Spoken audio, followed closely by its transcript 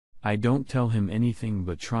I don't tell him anything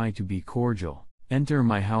but try to be cordial. Enter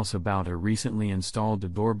my house about a recently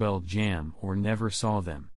installed doorbell jam or never saw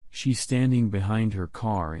them. She's standing behind her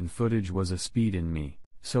car and footage was a speed in me,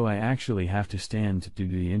 so I actually have to stand to do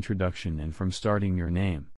the introduction and from starting your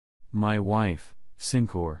name. My wife,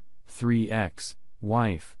 Sincor, 3x,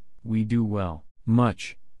 wife, we do well,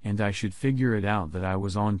 much, and I should figure it out that I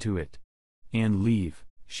was on to it. And leave.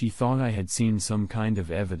 She thought I had seen some kind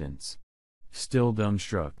of evidence. Still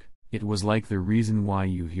dumbstruck. It was like the reason why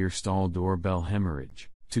you hear stall doorbell hemorrhage.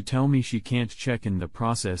 To tell me she can't check in the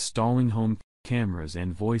process stalling home cameras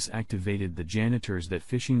and voice activated the janitors that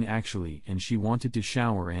phishing actually and she wanted to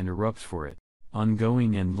shower and erupt for it.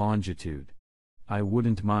 Ongoing and longitude. I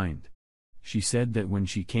wouldn't mind. She said that when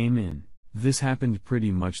she came in, this happened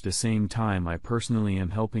pretty much the same time I personally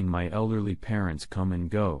am helping my elderly parents come and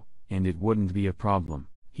go, and it wouldn't be a problem.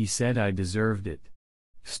 He said I deserved it.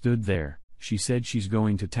 Stood there. She said she's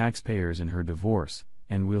going to taxpayers in her divorce,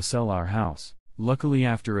 and we'll sell our house. Luckily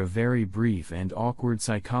after a very brief and awkward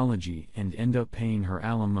psychology and end up paying her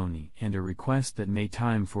alimony and a request that may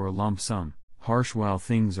time for a lump sum. Harsh while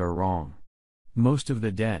things are wrong. Most of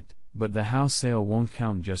the debt, but the house sale won't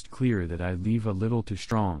count, just clear that I leave a little too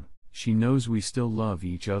strong. She knows we still love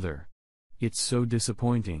each other. It's so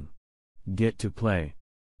disappointing. Get to play.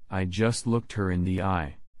 I just looked her in the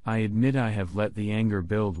eye. I admit I have let the anger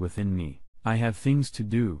build within me. I have things to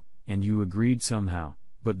do, and you agreed somehow,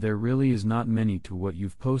 but there really is not many to what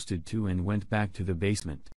you've posted to and went back to the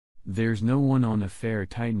basement. There's no one on a fair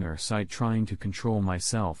tightener site trying to control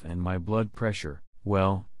myself and my blood pressure.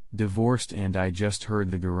 Well, divorced and I just heard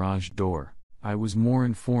the garage door. I was more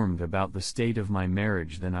informed about the state of my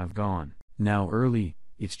marriage than I've gone. Now early,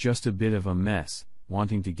 it's just a bit of a mess,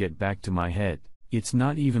 wanting to get back to my head. It's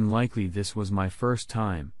not even likely this was my first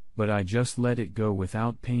time, but I just let it go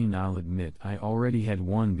without pain. I'll admit I already had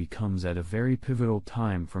one. Becomes at a very pivotal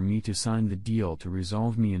time for me to sign the deal to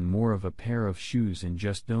resolve me in more of a pair of shoes and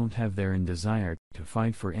just don't have therein desire to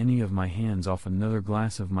fight for any of my hands off another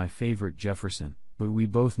glass of my favorite Jefferson, but we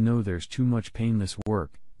both know there's too much painless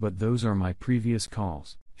work, but those are my previous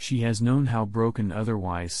calls. She has known how broken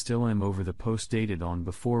otherwise still am over the post dated on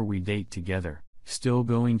before we date together, still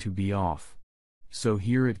going to be off. So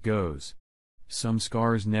here it goes. Some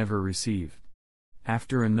scars never received.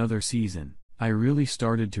 After another season, I really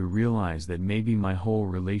started to realize that maybe my whole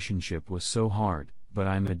relationship was so hard, but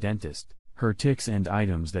I'm a dentist. Her tics and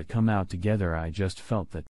items that come out together, I just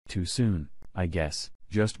felt that, too soon, I guess,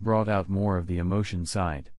 just brought out more of the emotion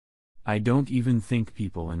side. I don't even think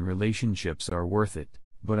people in relationships are worth it,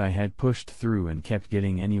 but I had pushed through and kept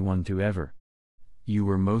getting anyone to ever. You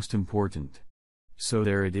were most important. So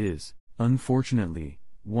there it is. Unfortunately,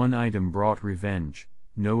 one item brought revenge,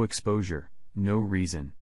 no exposure, no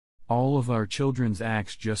reason. All of our children's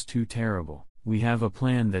acts just too terrible. We have a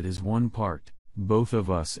plan that is one part, both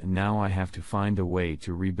of us, and now I have to find a way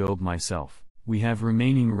to rebuild myself. We have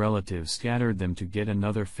remaining relatives, scattered them to get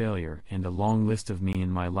another failure and a long list of me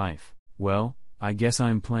in my life. Well, I guess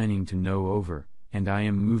I'm planning to know over, and I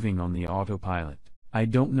am moving on the autopilot. I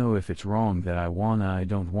don't know if it's wrong that I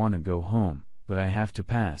don't wanna go home, but I have to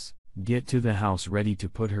pass. Get to the house ready to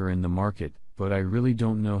put her in the market, but I really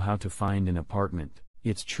don't know how to find an apartment.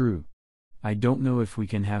 It's true. I don't know if we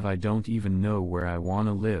can have. I don't even know where I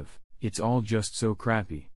wanna live. It's all just so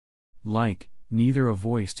crappy. Like, neither a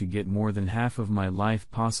voice to get more than half of my life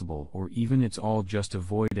possible, or even it's all just a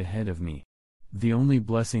void ahead of me. The only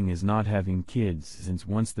blessing is not having kids, since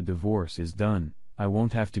once the divorce is done, I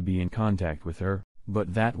won't have to be in contact with her,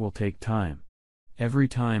 but that will take time. Every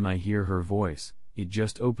time I hear her voice, it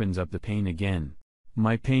just opens up the pain again.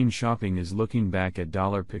 My pain shopping is looking back at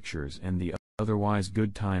dollar pictures and the otherwise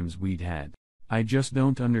good times we'd had. I just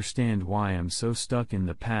don't understand why I'm so stuck in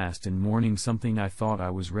the past and mourning something I thought I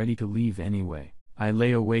was ready to leave anyway. I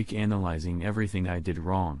lay awake analyzing everything I did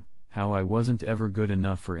wrong, how I wasn't ever good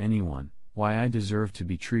enough for anyone, why I deserve to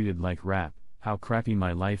be treated like crap, how crappy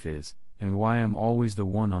my life is, and why I'm always the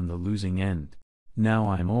one on the losing end. Now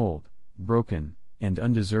I'm old, broken, and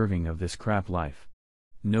undeserving of this crap life.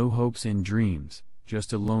 No hopes and dreams,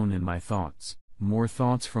 just alone in my thoughts. More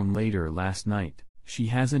thoughts from later last night. She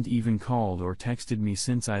hasn't even called or texted me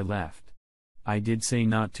since I left. I did say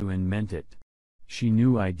not to and meant it. She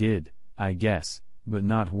knew I did, I guess, but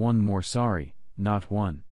not one more sorry, not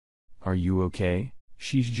one. Are you okay?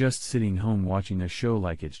 She's just sitting home watching a show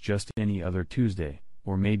like it's just any other Tuesday,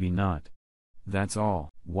 or maybe not. That's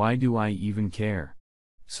all. Why do I even care?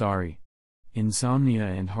 Sorry. Insomnia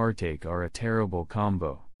and heartache are a terrible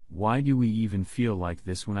combo. Why do we even feel like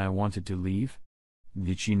this when I wanted to leave?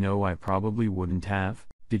 Did she know I probably wouldn't have?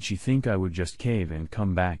 Did she think I would just cave and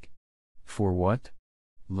come back? For what?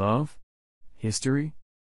 Love? History?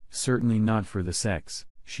 Certainly not for the sex.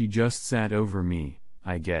 She just sat over me,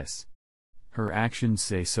 I guess. Her actions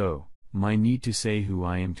say so. My need to say who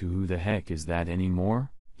I am to who the heck is that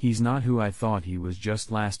anymore? He's not who I thought he was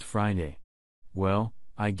just last Friday. Well,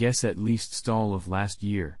 I guess at least all of last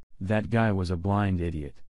year, that guy was a blind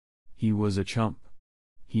idiot. He was a chump.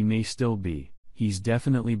 He may still be. He's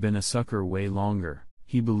definitely been a sucker way longer.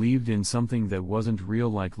 He believed in something that wasn't real,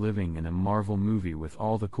 like living in a Marvel movie with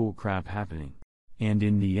all the cool crap happening. And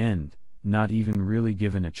in the end, not even really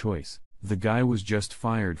given a choice, the guy was just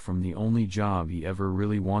fired from the only job he ever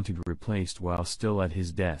really wanted replaced while still at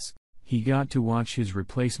his desk. He got to watch his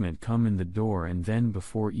replacement come in the door, and then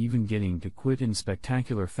before even getting to quit in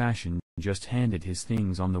spectacular fashion, just handed his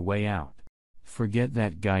things on the way out. Forget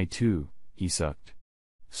that guy too, he sucked.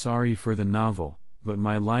 Sorry for the novel, but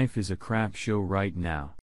my life is a crap show right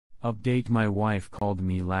now. Update: my wife called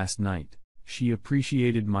me last night. She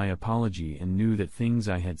appreciated my apology and knew that things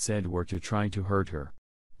I had said were to try to hurt her.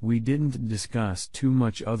 We didn't discuss too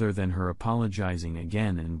much other than her apologizing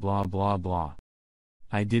again and blah blah blah.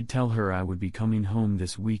 I did tell her I would be coming home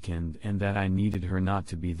this weekend and that I needed her not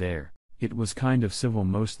to be there. It was kind of civil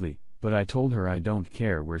mostly, but I told her I don't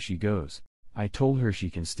care where she goes. I told her she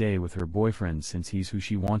can stay with her boyfriend since he's who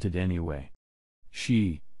she wanted anyway.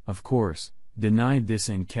 She, of course, denied this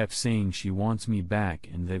and kept saying she wants me back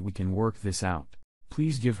and that we can work this out.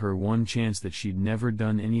 Please give her one chance, that she'd never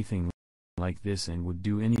done anything like this and would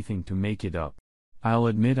do anything to make it up. I'll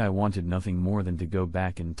admit I wanted nothing more than to go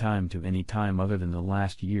back in time to any time other than the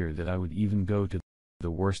last year, that I would even go to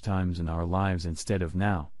the worst times in our lives instead of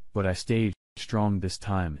now, but I stayed strong this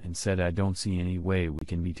time and said I don't see any way we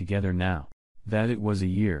can be together now. That it was a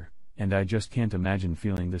year, and I just can't imagine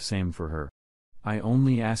feeling the same for her. I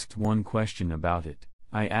only asked one question about it.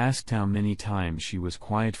 I asked how many times she was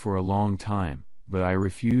quiet for a long time, but I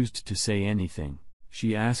refused to say anything.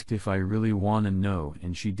 She asked if I really wanna know,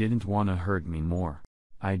 and she didn't wanna hurt me more.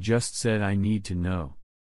 I just said I need to know.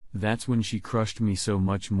 That's when she crushed me so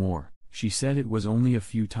much more. She said it was only a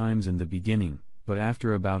few times in the beginning, but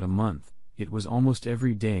after about a month, it was almost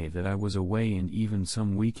every day that I was away, and even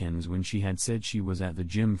some weekends when she had said she was at the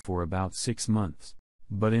gym for about 6 months.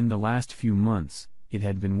 But in the last few months, it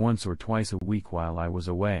had been once or twice a week while I was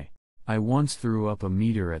away. I once threw up a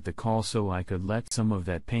meter at the call so I could let some of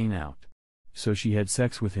that pain out. So she had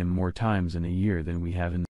sex with him more times in a year than we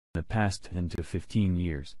have in the past 10 to 15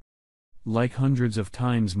 years. Like hundreds of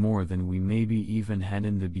times more than we maybe even had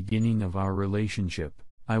in the beginning of our relationship.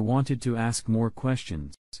 I wanted to ask more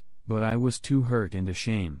questions, but I was too hurt and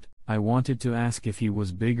ashamed. I wanted to ask if he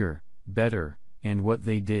was bigger, better, and what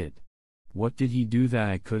they did. What did he do that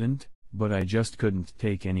I couldn't? But I just couldn't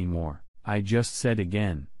take any more. I just said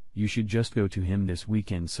again, you should just go to him this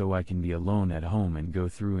weekend so I can be alone at home and go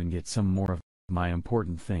through and get some more of my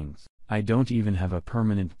important things. I don't even have a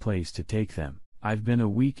permanent place to take them. I've been a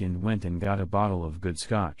week and went and got a bottle of good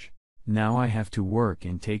scotch. Now I have to work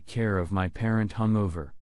and take care of my parent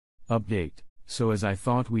hungover. Update: so as I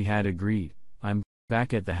thought we had agreed, I'm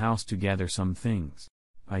back at the house to gather some things.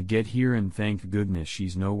 I get here and thank goodness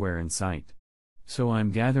she's nowhere in sight. So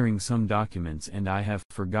I'm gathering some documents and I have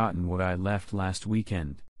forgotten what I left last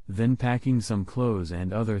weekend, then packing some clothes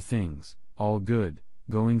and other things, all good,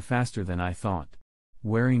 going faster than I thought.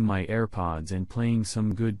 Wearing my AirPods and playing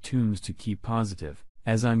some good tunes to keep positive.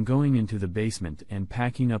 As I'm going into the basement and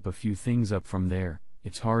packing up a few things up from there,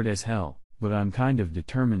 it's hard as hell, but I'm kind of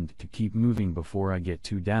determined to keep moving before I get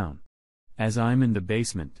too down. As I'm in the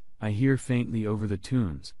basement, I hear faintly over the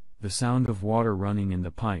tunes, the sound of water running in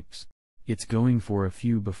the pipes. It's going for a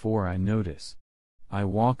few before I notice. I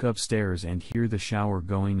walk upstairs and hear the shower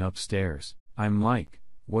going upstairs. I'm like,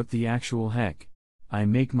 what the actual heck? I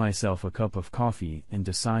make myself a cup of coffee and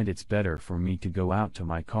decide it's better for me to go out to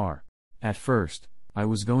my car. At first, I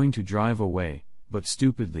was going to drive away, but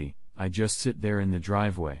stupidly, I just sit there in the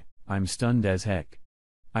driveway. I'm stunned as heck.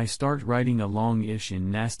 I start writing a long-ish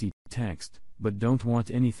and nasty text, but don't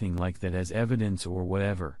want anything like that as evidence or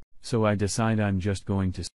whatever, so I decide I'm just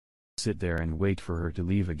going to sit there and wait for her to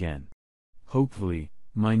leave again. Hopefully,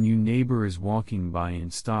 my new neighbor is walking by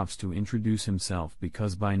and stops to introduce himself,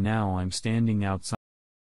 because by now I'm standing outside